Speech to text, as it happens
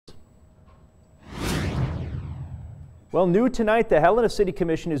Well, new tonight, the Helena City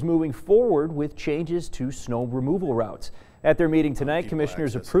Commission is moving forward with changes to snow removal routes. At their meeting tonight,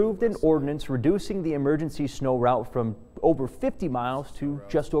 commissioners approved an ordinance reducing the emergency snow route from over 50 miles to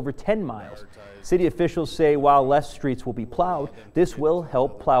just over 10 miles. City officials say while less streets will be plowed, this will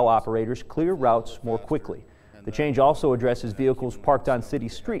help plow operators clear routes more quickly. The change also addresses vehicles parked on city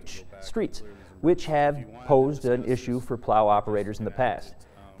streets, which have posed an issue for plow operators in the past.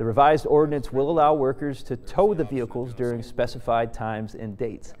 The revised ordinance will allow workers to tow the vehicles during specified times and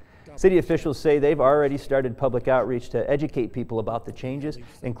dates. City officials say they've already started public outreach to educate people about the changes,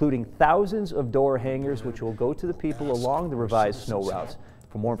 including thousands of door hangers which will go to the people along the revised snow routes.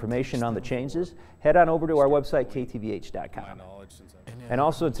 For more information on the changes, head on over to our website, KTVH.com. And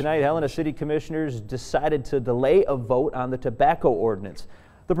also tonight, Helena City Commissioners decided to delay a vote on the tobacco ordinance.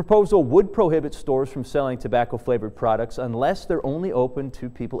 The proposal would prohibit stores from selling tobacco-flavored products unless they're only open to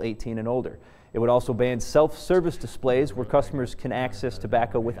people 18 and older. It would also ban self-service displays where customers can access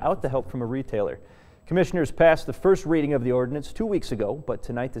tobacco without the help from a retailer. Commissioners passed the first reading of the ordinance 2 weeks ago, but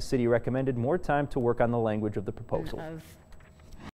tonight the city recommended more time to work on the language of the proposal.